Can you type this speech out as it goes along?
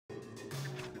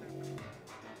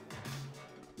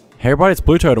Hey everybody, it's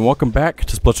BlueToad and welcome back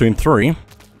to Splatoon 3.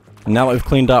 Now that we've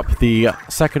cleaned up the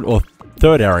second or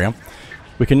third area,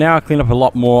 we can now clean up a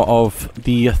lot more of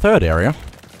the third area.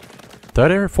 Third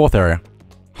area? Fourth area?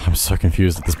 I'm so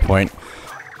confused at this point.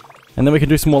 And then we can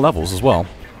do some more levels as well.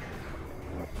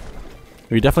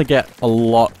 We definitely get a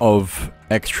lot of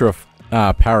extra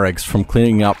power eggs from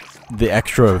cleaning up the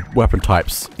extra weapon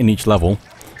types in each level.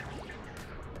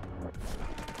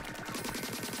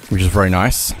 Which is very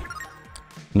nice.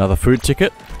 Another food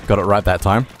ticket. Got it right that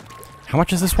time. How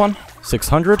much is this one?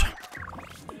 600?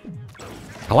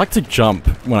 I like to jump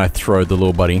when I throw the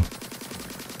little buddy.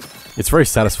 It's very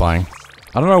satisfying.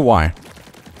 I don't know why.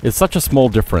 It's such a small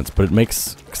difference, but it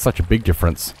makes such a big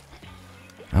difference.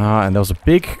 And there was a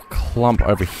big clump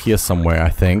over here somewhere, I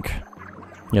think.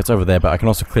 Yeah, it's over there, but I can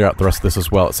also clear out the rest of this as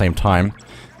well at the same time.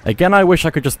 Again, I wish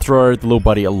I could just throw the little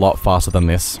buddy a lot faster than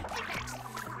this.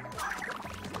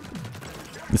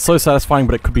 It's so satisfying,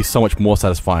 but it could be so much more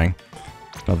satisfying.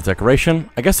 Another decoration.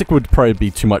 I guess it would probably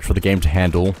be too much for the game to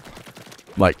handle.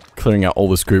 Like, clearing out all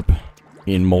this group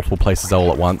in multiple places all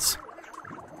at once.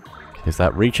 Is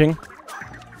that reaching?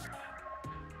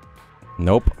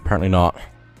 Nope, apparently not.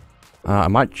 I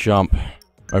might jump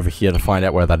over here to find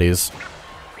out where that is.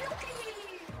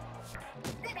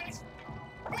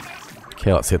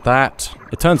 Okay, let's hit that.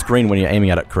 It turns green when you're aiming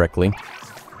at it correctly.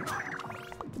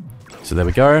 So there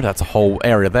we go, that's a whole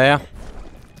area there.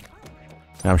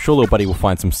 Now I'm sure little buddy will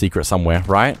find some secret somewhere,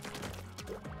 right?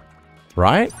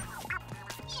 Right?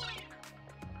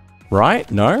 Right?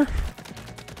 No?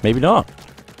 Maybe not.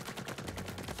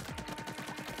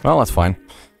 Well, that's fine.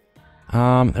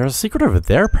 There's a secret over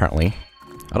there apparently.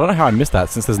 I don't know how I missed that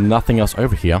since there's nothing else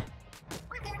over here.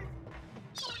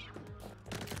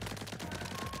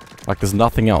 Like there's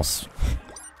nothing else.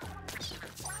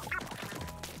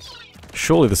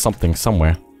 Surely there's something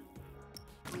somewhere.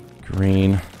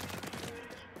 Green.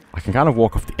 I can kind of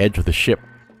walk off the edge of the ship.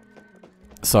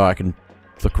 So I can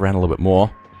look around a little bit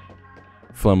more.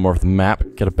 Fill in more of the map.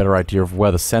 Get a better idea of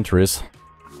where the center is.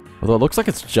 Although it looks like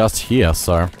it's just here,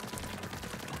 so...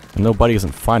 And nobody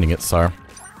isn't finding it, so...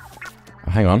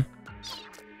 Oh, hang on.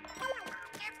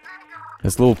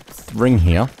 There's a little ring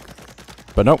here.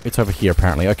 But nope, it's over here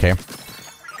apparently. Okay.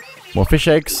 More fish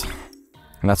eggs.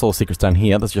 And that's all the secrets down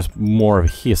here. There's just more over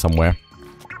here somewhere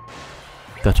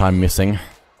that I'm missing.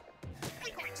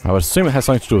 I would assume it has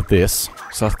something to do with this.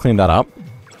 So let's clean that up.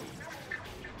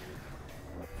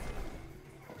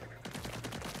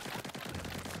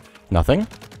 Nothing.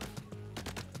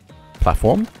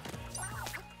 Platform.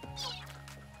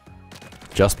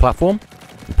 Just platform,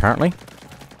 apparently.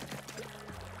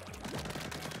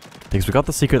 Because we got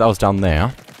the secret that was down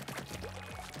there.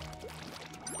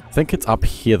 I think it's up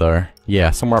here though.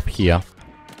 Yeah, somewhere up here.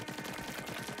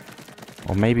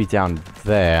 Or maybe down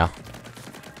there.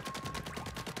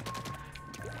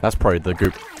 That's probably the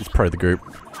group. It's probably the group.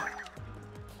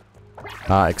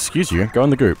 Excuse you, go in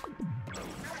the group.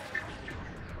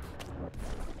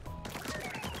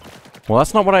 Well,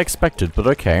 that's not what I expected, but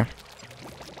okay.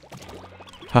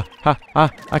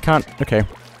 I can't. Okay.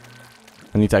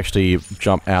 I need to actually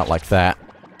jump out like that.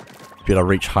 Be able to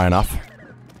reach high enough.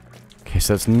 Okay,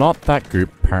 so it's not that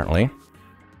group, apparently.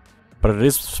 But it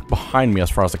is behind me as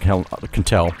far as I can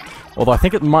tell. Although I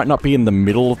think it might not be in the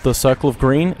middle of the circle of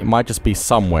green. It might just be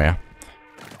somewhere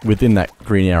within that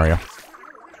green area.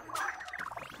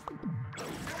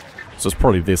 So it's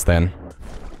probably this then.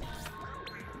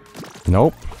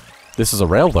 Nope. This is a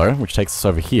rail though, which takes us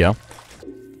over here.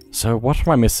 So what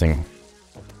am I missing?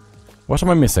 What am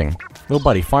I missing? Little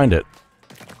buddy, find it.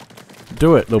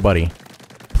 Do it, little buddy.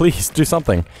 Please, do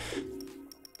something.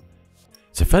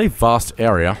 It's a fairly vast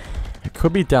area. It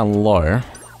could be down low.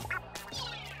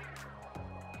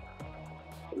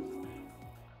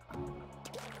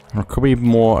 Or it could be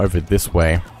more over this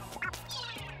way.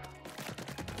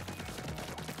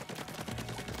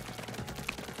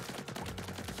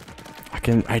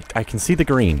 I can see the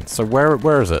green. So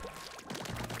where is it?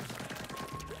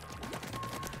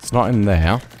 It's not in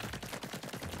there.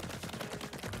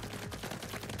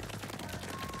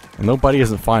 And nobody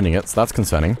isn't finding it, so that's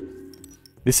concerning.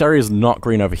 This area is not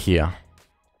green over here.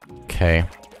 Okay,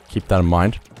 keep that in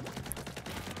mind.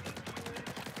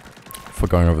 For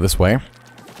going over this way.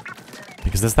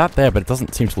 Because there's that there, but it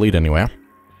doesn't seem to lead anywhere.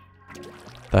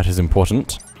 That is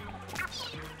important.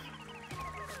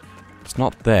 It's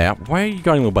not there. Where are you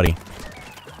going, little buddy?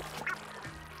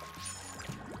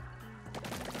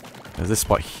 There's this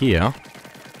spot here.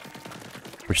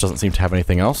 Which doesn't seem to have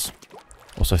anything else.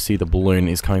 Also, I see the balloon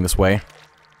is coming this way.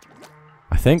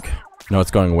 I think. No,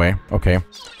 it's going away. Okay.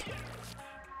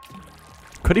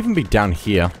 Could even be down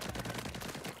here.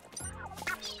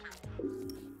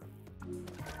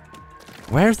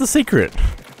 Where's the secret?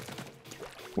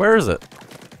 Where is it?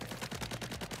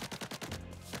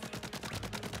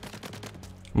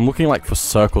 I'm looking like for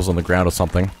circles on the ground or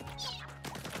something.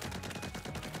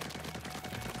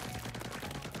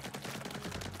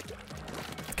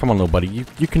 Come on, little buddy.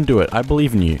 You can do it. I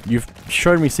believe in you. You've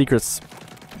showed me secrets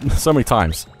so many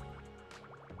times.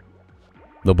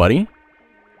 Little buddy?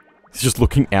 He's just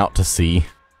looking out to sea.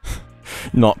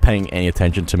 Not paying any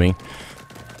attention to me.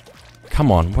 Come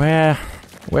on,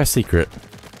 where's secret?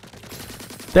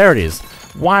 There it is.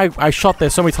 Why I shot there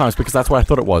so many times because that's what I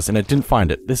thought it was and I didn't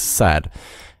find it. This is sad.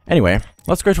 Anyway,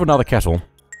 let's go to another kettle.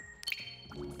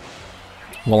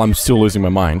 While I'm still losing my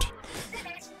mind.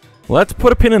 Let's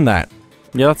put a pin in that.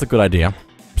 Yeah, that's a good idea.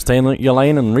 Stay in your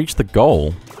lane and reach the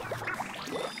goal.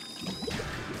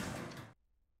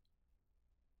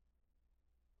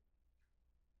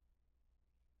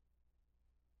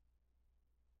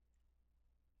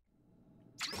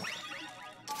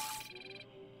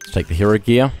 Let's take the hero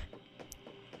gear.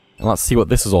 And let's see what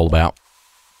this is all about.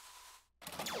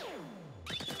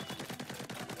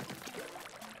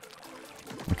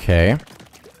 Okay.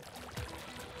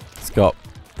 It's got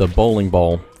the bowling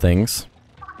ball things.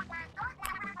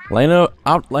 Lane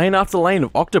after lane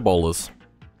of octobowlers.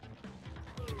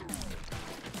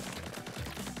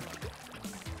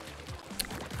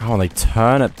 Oh, and they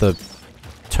turn at the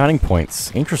turning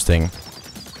points. Interesting.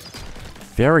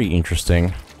 Very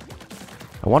interesting.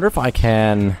 I wonder if I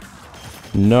can...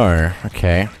 No.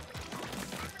 Okay.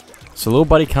 So little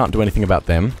buddy can't do anything about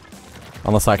them.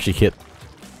 Unless I actually hit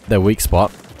their weak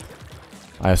spot.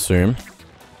 I assume.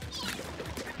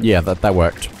 Yeah, that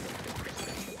worked.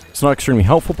 It's not extremely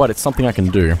helpful, but it's something I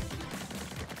can do.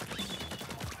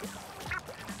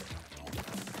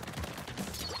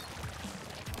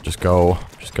 Just go.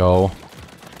 Just go.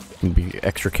 And be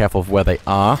extra careful of where they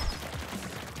are.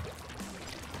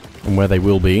 And where they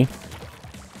will be.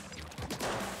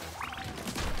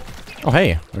 Oh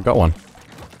hey, I got one.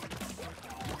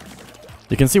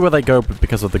 You can see where they go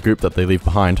because of the goop that they leave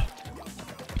behind.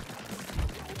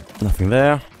 Nothing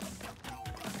there.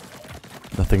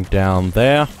 Nothing down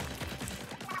there.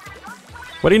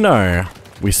 What do you know?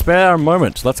 We spare a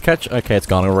moment. Let's catch... Okay, it's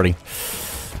gone already.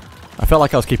 I felt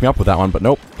like I was keeping up with that one, but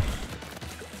nope.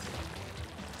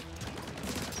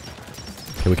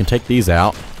 Okay, we can take these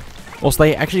out. Also,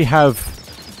 they actually have,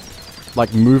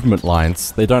 like, movement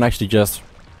lines. They don't actually just...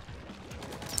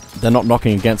 They're not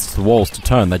knocking against the walls to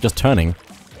turn. They're just turning.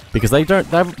 Because they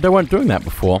weren't doing that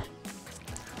before.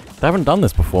 They haven't done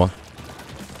this before.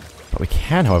 But we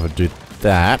can, however, do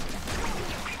that.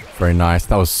 Very nice.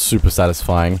 That was super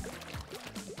satisfying.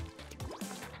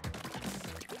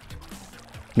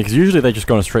 Because usually they just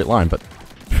go in a straight line, but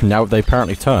now they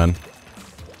apparently turn.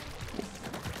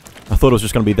 I thought it was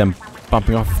just going to be them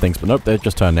bumping off of things, but nope, they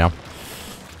just turn now.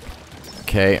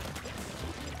 Okay.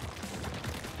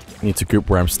 Need to group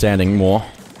where I'm standing more.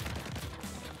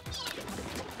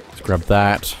 Let's grab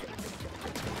that.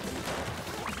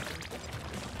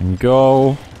 And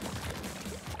go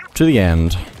to the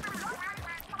end.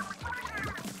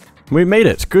 We made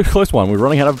it. Good close one. We're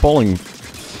running out of bowling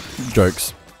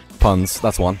jokes. Puns.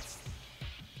 That's one.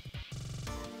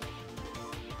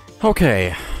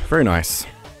 Okay. Very nice.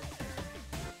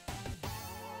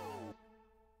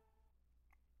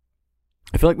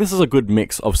 I feel like this is a good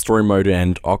mix of story mode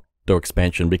and Octo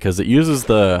expansion because it uses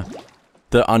the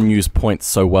unused points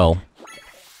so well.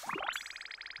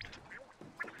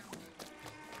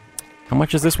 How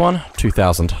much is this one?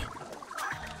 2,000.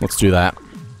 Let's do that.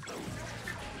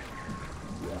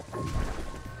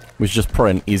 Which is just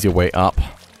probably an easier way up.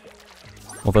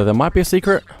 Although there might be a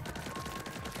secret.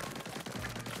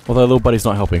 Although little buddy's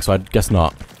not helping, so I guess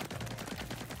not.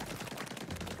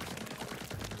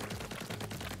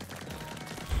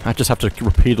 I just have to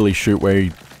repeatedly shoot where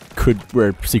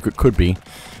a secret could be.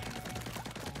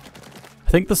 I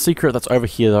think the secret that's over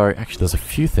here though, actually there's a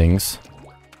few things.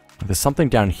 There's something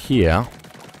down here.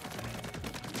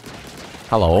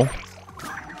 Hello.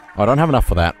 Oh, I don't have enough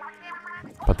for that.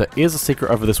 But there is a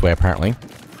secret over this way apparently.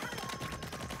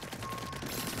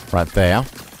 Right there.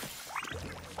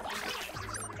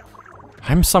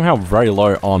 I'm somehow very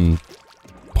low on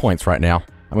points right now.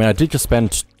 I mean, I did just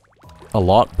spend a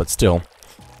lot, but still.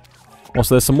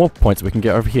 Also, there's some more points that we can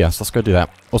get over here, so let's go do that.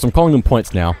 Also, I'm calling them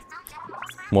points now.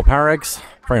 More power eggs.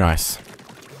 Very nice.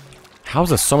 How is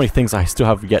there so many things I still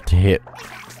have yet to hit?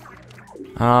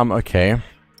 Okay.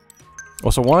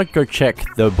 Also, I want to go check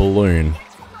the balloon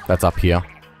that's up here.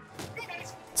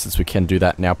 Since we can do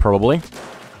that now, probably.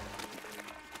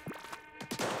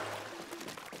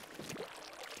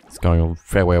 It's going a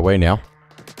fair way away now.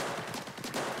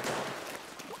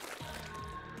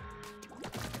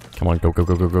 Come on, go, go,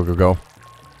 go, go, go, go, go.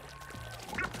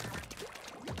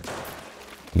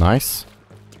 Nice.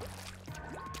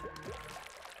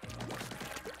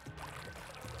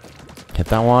 Hit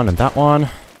that one and that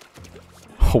one.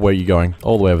 Oh, where are you going?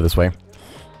 All the way over this way.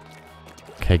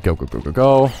 Okay, go, go, go, go,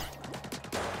 go.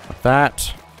 Like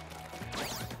that.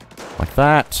 Like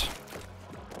that.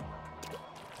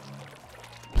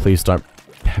 Please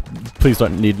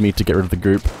don't need me to get rid of the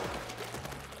goop.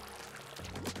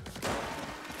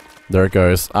 There it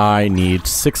goes. I need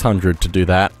 600 to do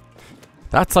that.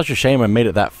 That's such a shame I made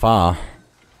it that far.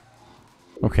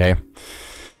 Okay.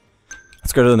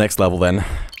 Let's go to the next level then.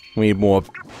 We need more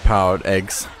powered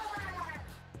eggs.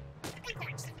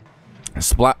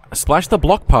 Splash the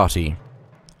block party.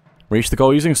 Reach the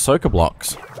goal using soaker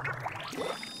blocks.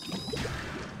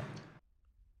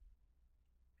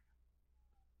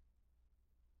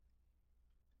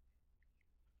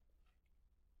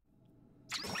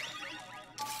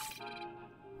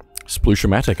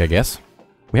 Splooshomatic, I guess.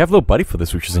 We have Little Buddy for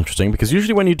this, which is interesting, because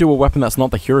usually when you do a weapon that's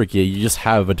not the hero gear, you just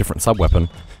have a different sub-weapon.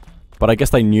 But I guess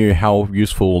they knew how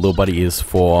useful Little Buddy is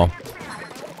for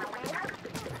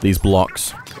these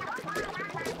blocks.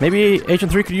 Maybe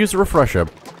Agent 3 could use a refresher.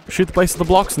 Shoot the base of the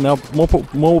blocks and more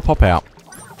will pop out.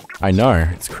 I know,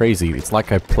 it's crazy. It's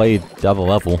like I played the other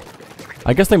level.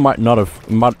 I guess they might not have...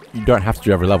 you don't have to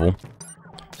do every level.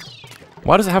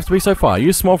 Why does it have to be so far?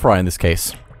 Use small fry in this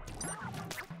case.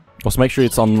 Also make sure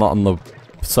it's on the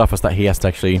surface that he has to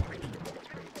actually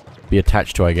be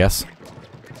attached to, I guess.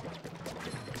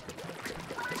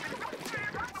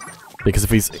 Because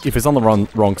if he's on the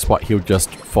wrong spot, he'll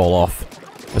just fall off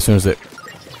as soon as the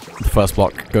first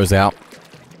block goes out.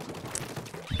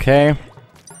 Okay.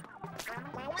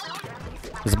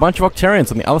 There's a bunch of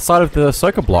Octarians on the other side of the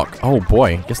soaker block. Oh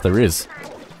boy, yes there is.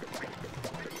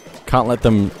 Can't let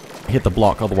them hit the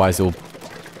block, otherwise it'll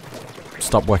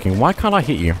stop working. Why can't I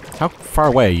hit you? How far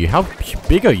away are you? How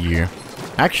big are you?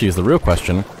 Actually is the real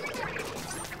question.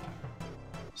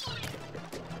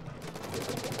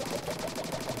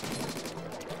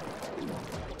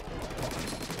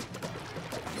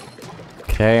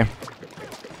 Okay.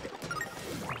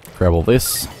 Grab all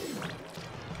this.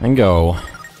 And go.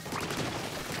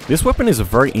 This weapon is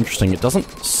very interesting. It doesn't...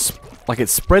 it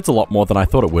spreads a lot more than I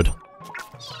thought it would.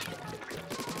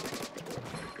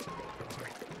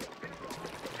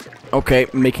 Okay,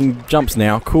 making jumps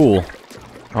now. Cool.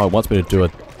 Oh, it wants me to do a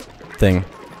thing.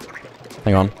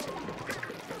 Hang on.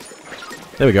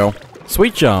 There we go.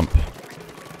 Sweet jump.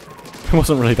 It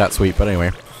wasn't really that sweet, but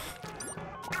anyway.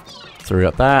 So we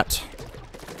got that.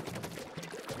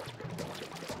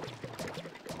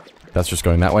 That's just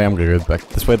going that way. I'm gonna go back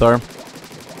this way though.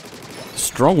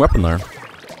 Strong weapon though.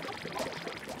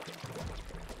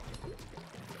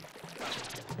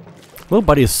 Little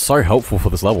Buddy is so helpful for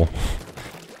this level.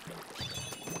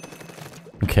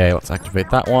 Okay, let's activate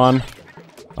that one.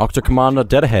 Octo Commander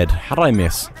dead ahead. How did I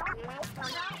miss?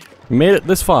 We made it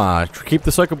this far. Keep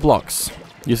the circuit blocks.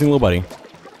 Using Little Buddy.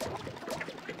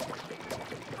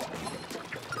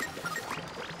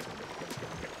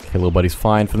 Okay, Little Buddy's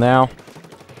fine for now.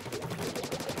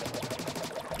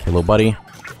 Okay, Little Buddy.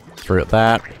 Through at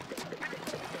that.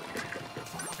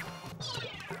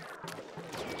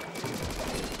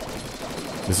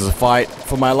 This is a fight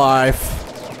for my life.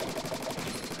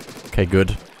 Okay,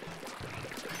 good.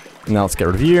 Now let's get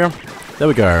rid of you. There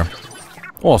we go.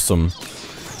 Awesome.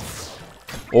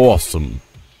 Awesome.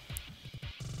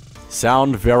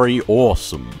 Sound very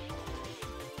awesome.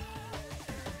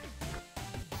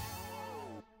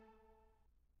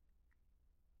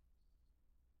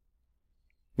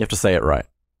 You have to say it right.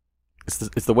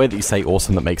 It's the way that you say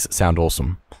awesome that makes it sound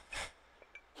awesome.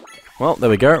 Well, there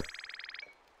we go.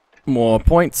 More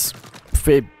points.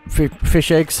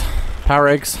 Fish eggs. Power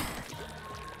eggs.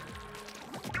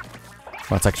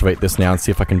 Let's activate this now and see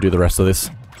if I can do the rest of this.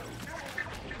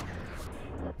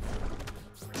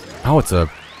 Oh, it's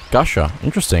a gusher.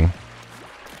 Interesting.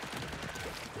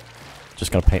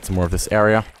 Just gonna paint some more of this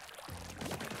area.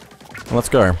 And let's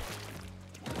go.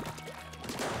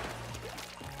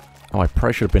 Oh, I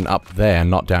probably should have been up there,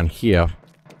 not down here.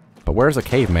 But where's a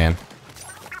caveman?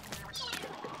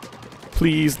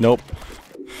 Please, nope.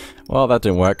 Well, that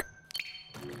didn't work.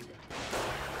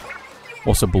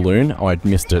 Also balloon. Oh, I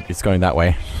missed it. It's going that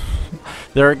way.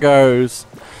 There it goes.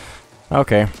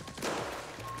 Okay.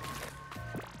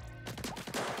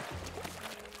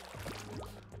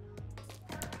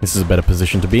 This is a better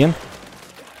position to be in. I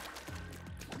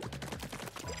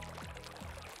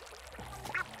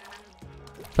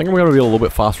think I'm going to be a little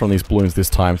bit faster on these balloons this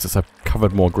time since I've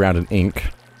covered more ground in ink.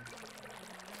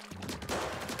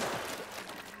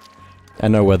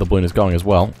 And know where the balloon is going as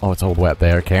well. Oh, it's all the way up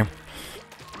there, okay.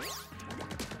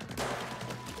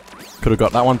 Could have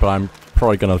got that one, but I'm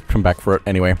probably gonna come back for it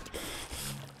anyway.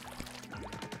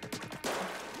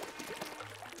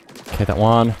 Okay, that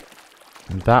one.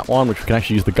 And that one, which we can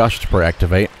actually use the gush to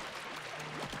pre-activate.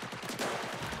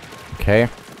 Okay.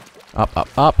 Up, up,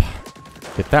 up.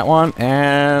 Hit that one,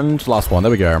 and last one.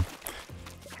 There we go.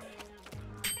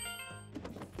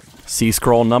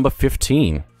 C-scroll number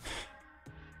 15.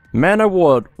 Mana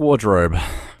wardrobe.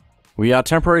 We are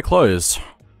temporarily closed,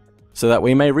 so that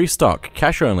we may restock.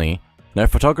 Cash only. No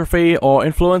photography or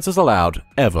influencers allowed,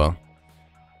 ever.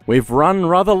 We've run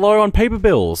rather low on paper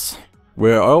bills.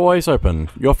 We're always open.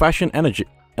 Your fashion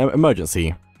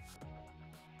emergency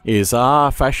is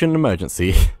our fashion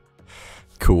emergency.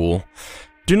 Cool.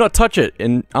 Do not touch it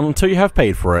until you have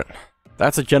paid for it.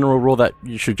 That's a general rule that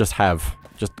you should just have,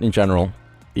 just in general.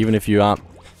 Even if you aren't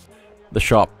the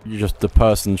shop, you're just the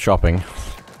person shopping.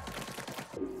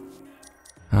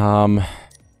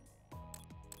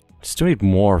 Still need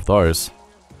more of those.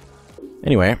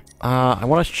 Anyway, I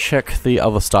want to check the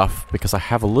other stuff because I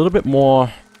have a little bit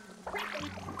more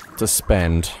to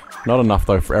spend. Not enough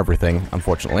though for everything,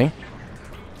 unfortunately.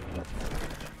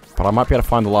 But I might be able to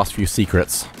find the last few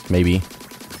secrets, maybe.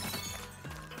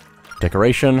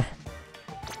 Decoration.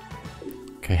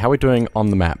 Okay, how are we doing on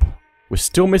the map? We're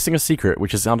still missing a secret,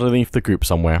 which is underneath the group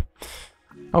somewhere.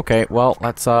 Okay, well,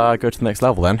 let's go to the next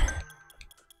level then.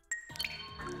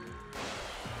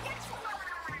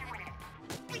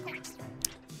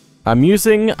 Amused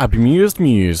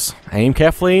muse. Aim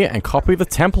carefully and copy the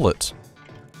template.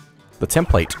 The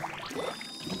template.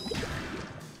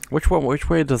 Which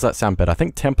way does that sound better? I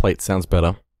think template sounds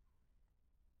better.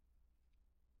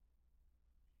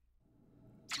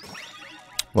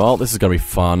 Well, this is gonna be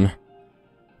fun.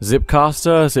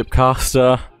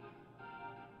 Zipcaster.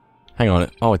 Hang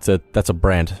on. Oh, that's a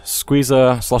brand.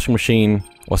 Squeezer, sloshing machine,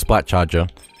 or splat charger.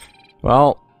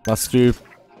 Well, let's do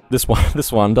this one.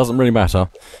 This one doesn't really matter.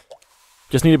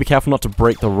 Just need to be careful not to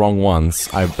break the wrong ones,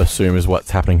 I assume is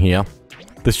what's happening here.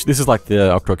 This is like the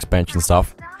Octo expansion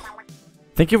stuff.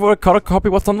 Think you've got to copy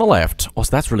what's on the left. Oh, so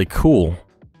that's really cool.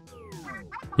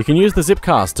 You can use the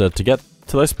Zipcaster to get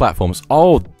to those platforms.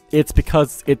 Oh, it's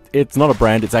because it's not a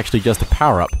brand, it's actually just a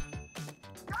power-up.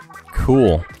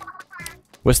 Cool.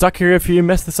 We're stuck here if you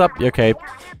mess this up. Okay.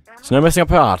 So no messing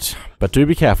up art. But do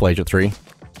be careful, Agent 3.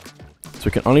 So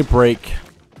we can only break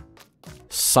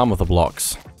some of the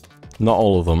blocks. Not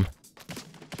all of them.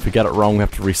 If we get it wrong, we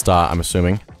have to restart, I'm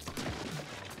assuming.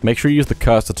 Make sure you use the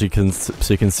cursor so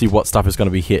you can see what stuff is going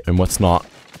to be hit and what's not.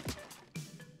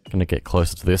 Gonna get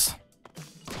closer to this.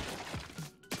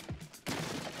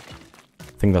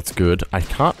 I think that's good. I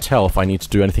can't tell if I need to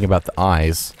do anything about the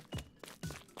eyes.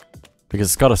 Because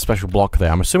it's got a special block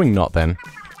there. I'm assuming not then.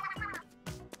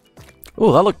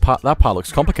 Oh, that part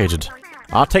looks complicated.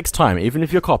 Art takes time, even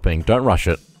if you're copying. Don't rush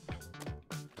it.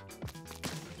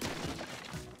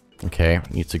 Okay,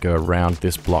 need to go around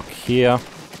this block here.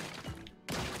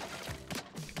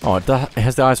 Oh, it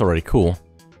has the eyes already. Cool.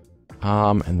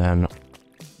 And then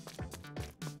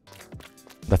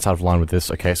that's out of line with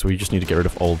this. Okay, so we just need to get rid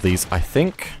of all of these, I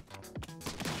think.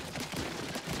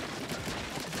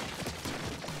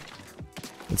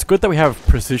 It's good that we have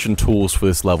precision tools for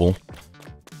this level.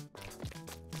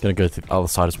 Gonna go to the other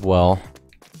side as well.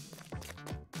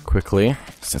 Quickly.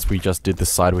 Since we just did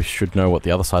this side, we should know what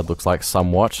the other side looks like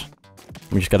somewhat.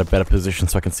 Let me just get a better position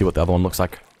so I can see what the other one looks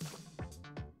like.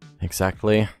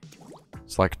 Exactly.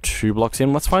 It's like 2 blocks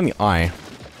in. Let's find the eye.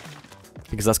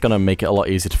 Because that's gonna make it a lot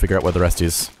easier to figure out where the rest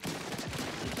is.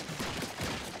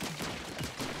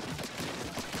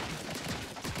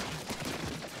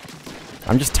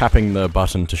 I'm just tapping the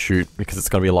button to shoot because it's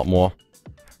gonna be a lot more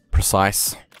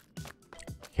precise.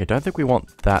 Okay, I don't think we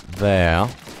want that there.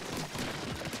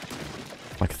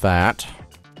 Like that.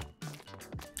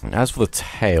 And as for the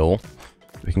tail,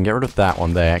 we can get rid of that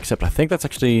one there, except I think that's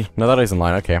actually... No, that is in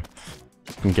line, okay.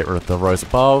 We can get rid of the rows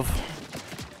above.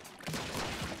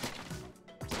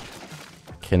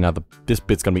 Okay, now this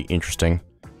bit's gonna be interesting.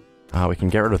 We can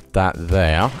get rid of that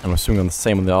there, and I'm assuming the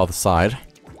same on the other side.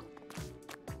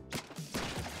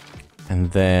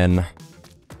 And then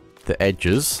the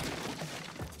edges.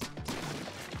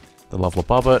 The level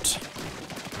above it.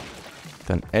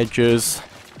 Then edges.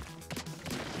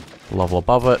 Level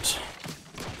above it.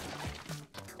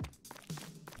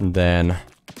 And then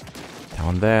that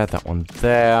one there, that one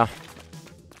there.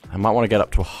 I might want to get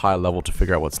up to a higher level to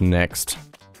figure out what's next.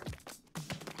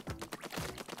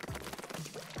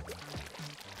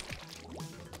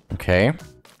 Okay.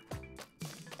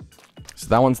 So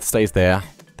that one stays there.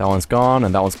 That one's gone,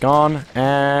 and that one's gone,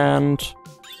 and...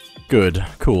 Good.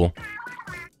 Cool.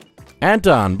 And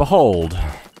done. Behold.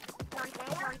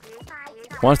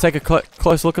 Want to take a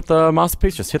close look at the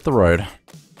masterpiece? Just hit the road.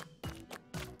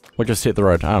 Or just hit the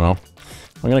road. I don't know.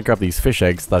 I'm gonna grab these fish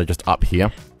eggs that are just up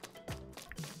here.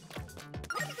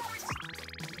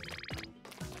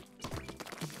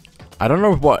 I don't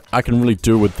know what I can really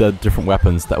do with the different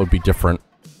weapons that would be different.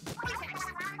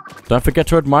 Don't forget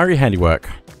to admire your handiwork.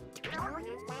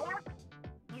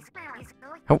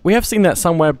 We have seen that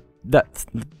somewhere,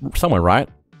 right?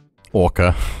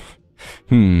 Orca.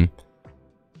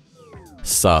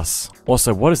 Sus.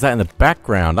 Also, what is that in the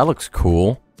background? That looks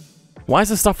cool. Why is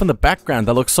there stuff in the background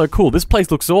that looks so cool? This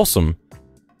place looks awesome.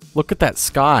 Look at that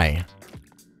sky.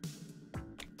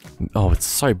 Oh, it's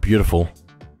so beautiful.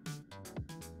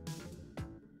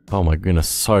 Oh my goodness,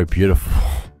 so beautiful.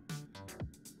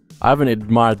 I haven't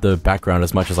admired the background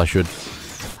as much as I should.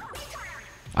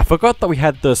 I forgot that we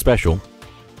had the special.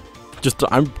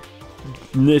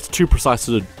 It's too precise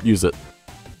to use it.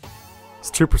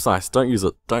 It's too precise, don't use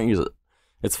it, don't use it.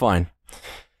 It's fine.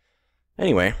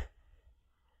 Anyway.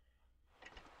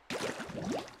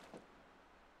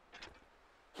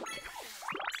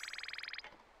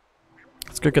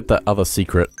 Let's go get that other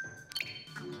secret.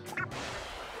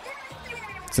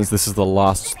 Since this is the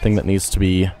last thing that needs to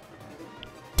be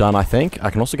done, I think.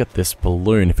 I can also get this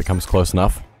balloon if it comes close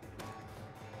enough.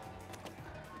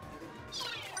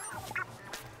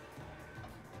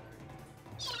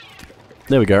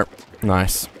 There we go.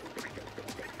 Nice.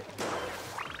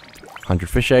 100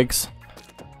 fish eggs.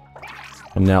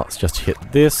 And now let's just hit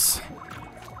this.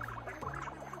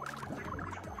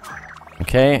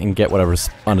 Okay, and get whatever's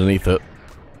underneath it.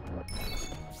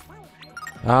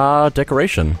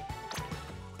 Decoration.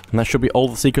 And that should be all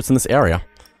the secrets in this area.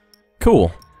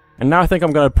 Cool. And now I think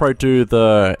I'm going to do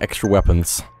the extra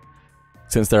weapons.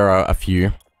 Since there are a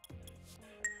few.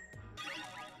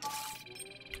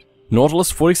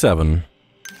 Nautilus 47.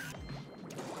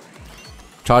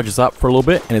 Charges up for a little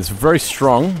bit, and it's very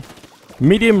strong.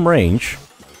 Medium range.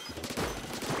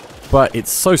 But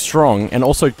it's so strong, and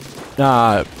also,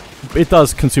 it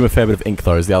does consume a fair bit of ink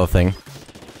though, is the other thing.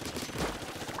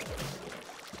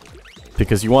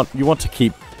 Because you want to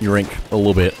keep your ink a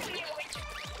little bit.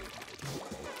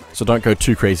 So don't go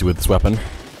too crazy with this weapon.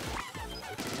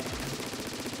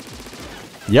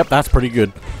 Yep, that's pretty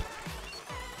good.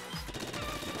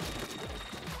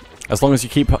 As long as you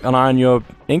keep an eye on your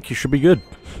ink, you should be good.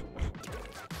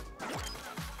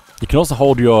 You can also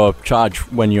hold your charge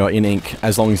when you're in ink,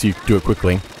 as long as you do it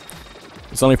quickly.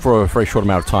 It's only for a very short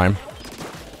amount of time.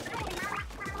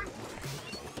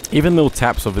 Even little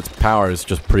taps of its power is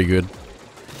just pretty good.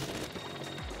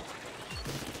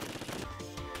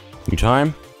 New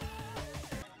time.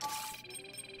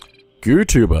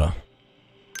 GooTuber.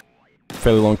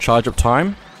 Fairly long charge up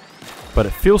time, but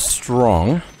it feels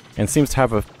strong and seems to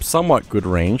have a somewhat good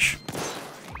range.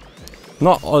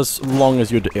 Not as long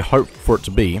as you'd hope for it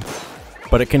to be,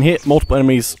 but it can hit multiple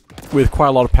enemies with quite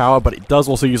a lot of power, but it does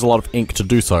also use a lot of ink to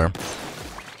do so.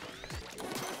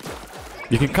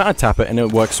 You can kind of tap it and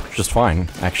it works just fine,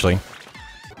 actually.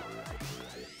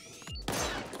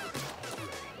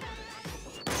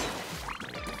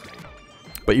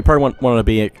 But you probably want to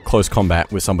be at close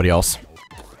combat with somebody else.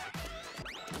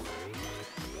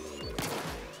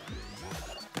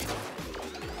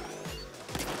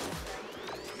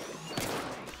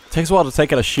 Takes a while to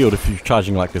take out a shield if you're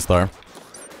charging like this though.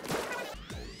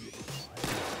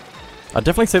 I'd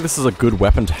definitely say this is a good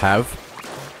weapon to have,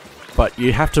 but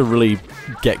you have to really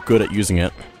get good at using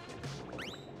it.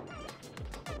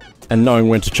 And knowing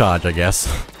when to charge, I guess.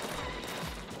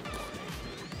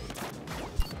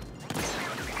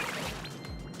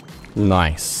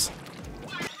 Nice.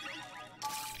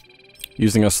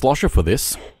 Using a slosher for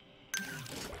this.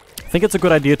 I think it's a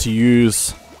good idea to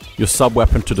use your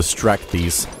sub-weapon to distract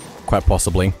these, quite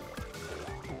possibly.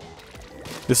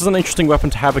 This is an interesting weapon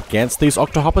to have against these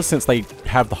octohoppers since they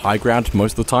have the high ground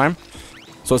most of the time.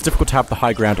 So it's difficult to have the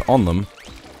high ground on them.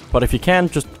 But if you can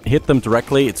just hit them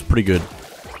directly, it's pretty good.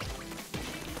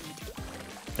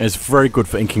 And it's very good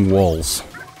for inking walls.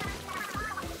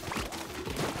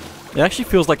 It actually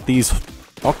feels like these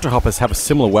octohoppers have a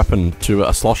similar weapon to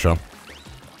a slosher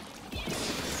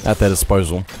at their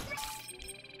disposal.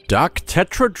 Dark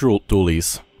Tetra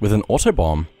Dualies with an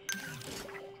autobomb.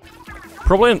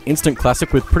 Probably an instant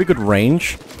classic with pretty good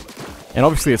range. And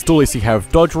obviously it's dualies, you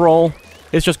have dodge roll.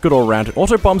 It's just good all around.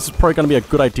 Autobombs is probably going to be a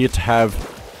good idea to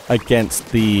have against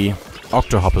the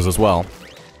octohoppers as well.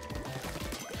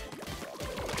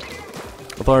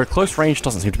 Although close range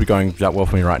doesn't seem to be going that well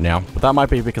for me right now, but that might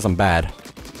be because I'm bad.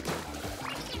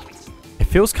 It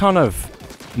feels kind of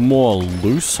more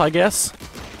loose, I guess.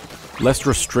 less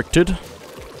restricted,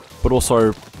 but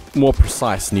also more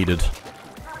precise needed.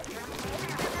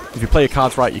 If you play your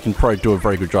cards right, you can probably do a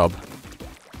very good job.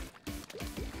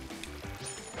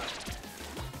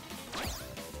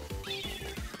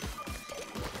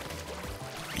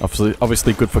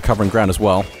 Obviously good for covering ground as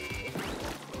well.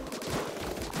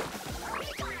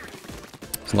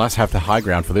 It's nice to have the high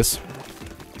ground for this.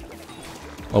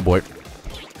 Oh boy.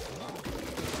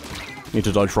 Need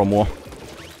to dodge roll more.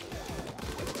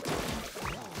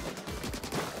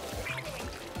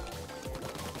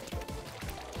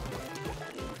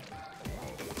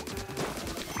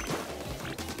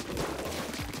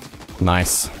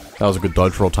 Nice. That was a good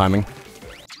dodge roll timing.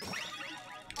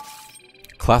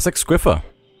 Classic Squiffer.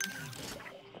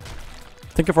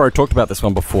 I think I've already talked about this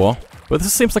one before, but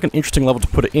this seems like an interesting level to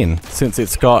put it in, since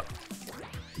it's got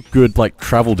good, like,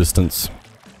 travel distance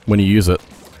when you use it.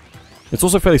 It's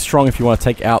also fairly strong if you want to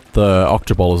take out the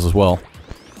Octobolers as well.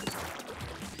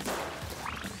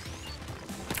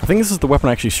 I think this is the weapon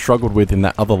I actually struggled with in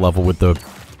that other level with the...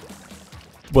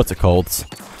 what's it called?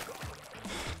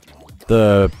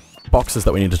 The boxes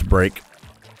that we needed to break.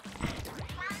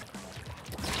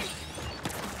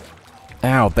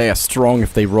 Ow, they are strong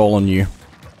if they roll on you.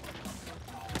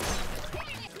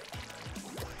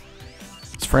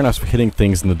 It's very nice for hitting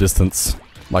things in the distance,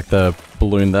 like the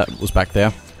balloon that was back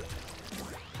there.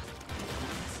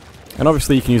 And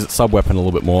obviously you can use its sub-weapon a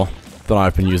little bit more than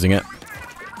I've been using it.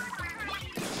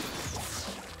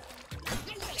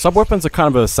 Sub-weapons are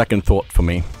kind of a second thought for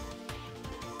me.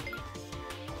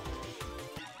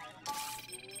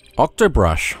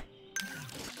 Octobrush.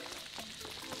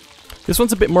 This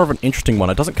one's a bit more of an interesting one.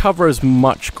 It doesn't cover as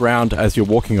much ground as you're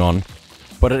walking on,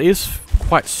 but it is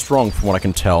quite strong from what I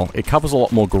can tell. It covers a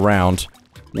lot more ground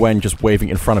when just waving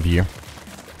in front of you.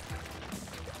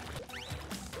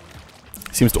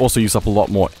 Seems to also use up a lot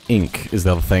more ink, is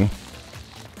the other thing.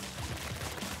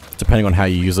 Depending on how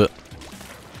you use it.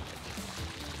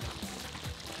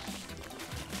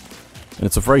 And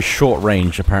it's a very short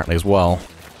range, apparently, as well.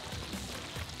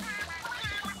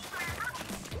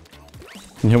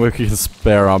 And here we can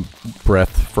spare our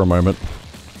breath for a moment.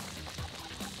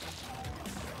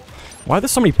 Why are there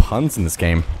so many puns in this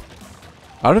game?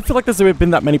 I don't feel like there's been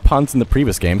that many puns in the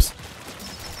previous games.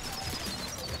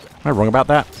 Am I wrong about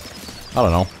that? I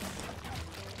don't know.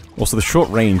 Also, the short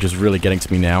range is really getting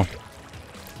to me now.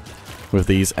 With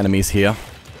these enemies here.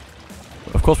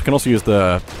 Of course, we can also use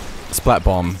the Splat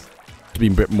Bomb to be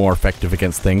a bit more effective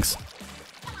against things.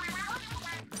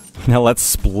 Now let's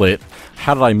split.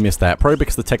 How did I miss that? Probably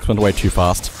because the text went away too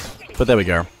fast. But there we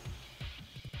go.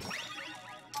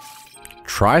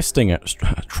 Tri-Stringer.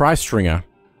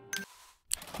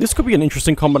 This could be an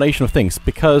interesting combination of things,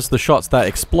 because the shots that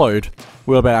explode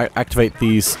will be able to activate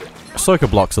these Soaker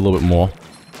blocks a little bit more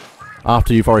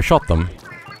after you've already shot them.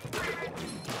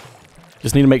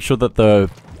 Just need to make sure that the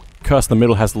curse in the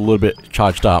middle has a little bit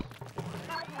charged up.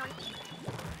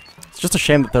 It's just a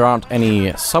shame that there aren't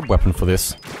any sub-weapon for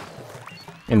this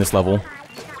in this level,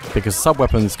 because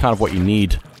sub-weapon is kind of what you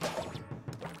need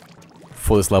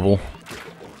for this level.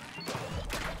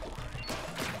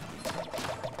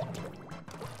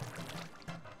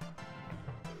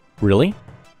 Really?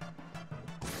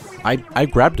 I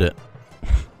grabbed it.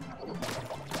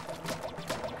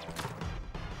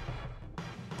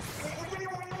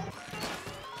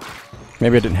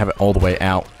 Maybe I didn't have it all the way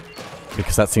out,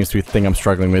 because that seems to be the thing I'm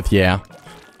struggling with. Yeah,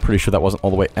 pretty sure that wasn't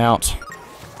all the way out.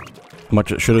 How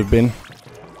much it should have been.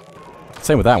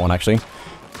 Same with that one, actually.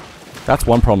 That's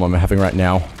one problem I'm having right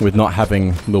now with not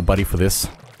having Little Buddy for this.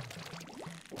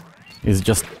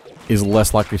 Is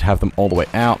less likely to have them all the way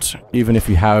out, even if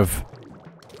you have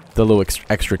the little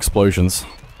extra explosions.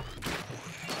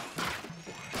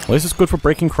 Well, this is good for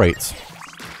breaking crates.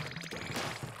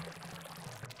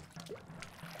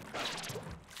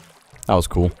 That was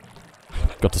cool.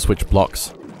 Got to switch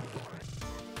blocks.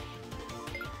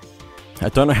 I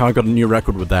don't know how I got a new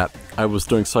record with that. I was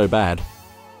doing so bad.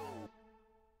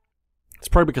 It's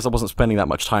probably because I wasn't spending that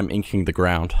much time inking the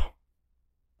ground.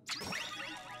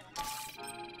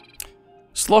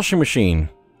 Sloshing machine.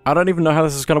 I don't even know how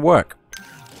this is going to work.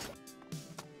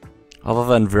 Other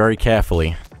than very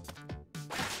carefully.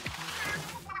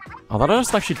 Oh, that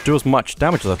doesn't actually do as much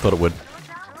damage as I thought it would.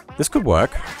 This could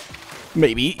work.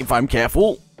 Maybe, if I'm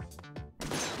careful.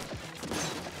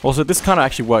 Also, this kind of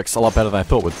actually works a lot better than I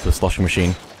thought with the sloshing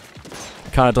machine.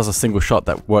 It kind of does a single shot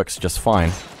that works just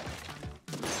fine.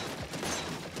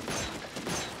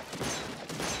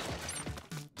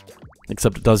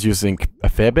 Except it does use ink a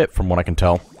fair bit, from what I can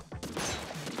tell.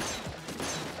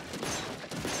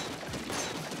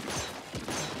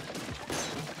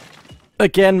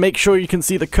 Again, make sure you can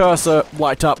see the cursor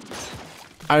light up.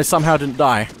 I somehow didn't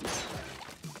die.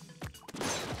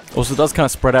 Also, it does kind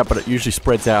of spread out, but it usually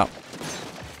spreads out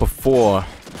before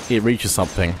it reaches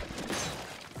something.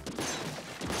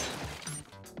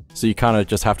 So you kind of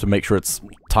just have to make sure it's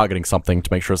targeting something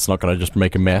to make sure it's not going to just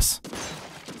make a mess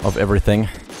of everything.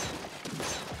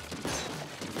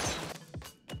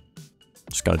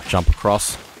 Just gotta jump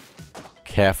across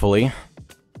carefully.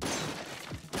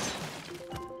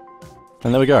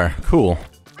 And there we go. Cool.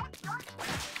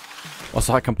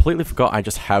 Also, I completely forgot I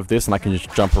just have this and I can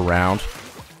just jump around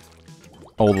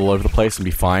all over the place and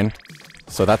be fine.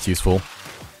 So that's useful.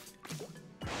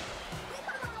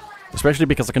 Especially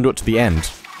because I can do it to the end.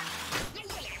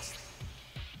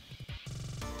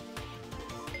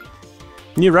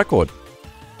 New record.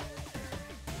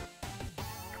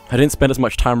 I didn't spend as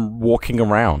much time walking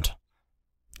around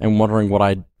and wondering what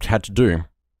I had to do.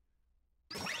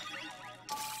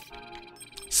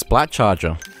 Splat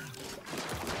charger.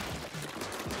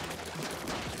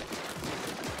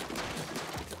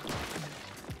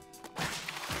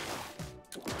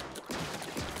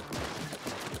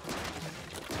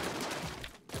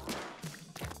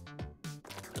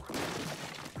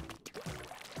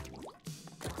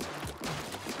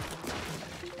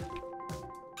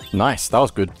 Nice, that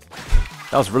was good.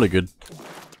 That was really good.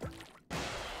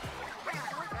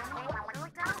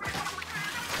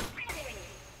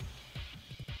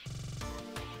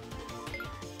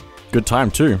 Good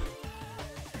time too.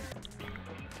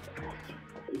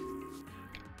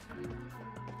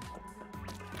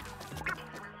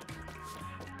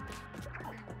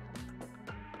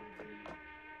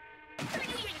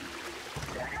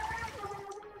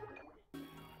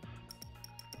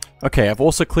 Okay, I've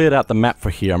also cleared out the map for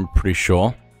here, I'm pretty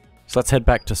sure. So let's head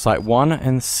back to Site 1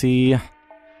 and see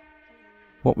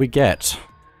what we get.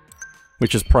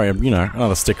 Which is probably, you know,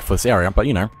 another sticker for this area, but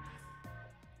you know,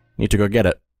 need to go get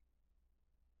it.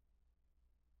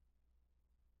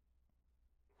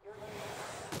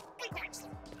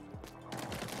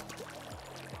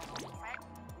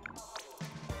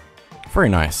 Very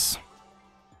nice.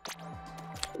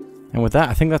 And with that,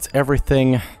 I think that's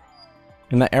everything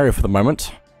in that area for the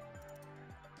moment.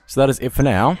 So that is it for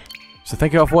now. So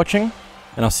thank you all for watching,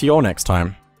 and I'll see you all next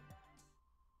time.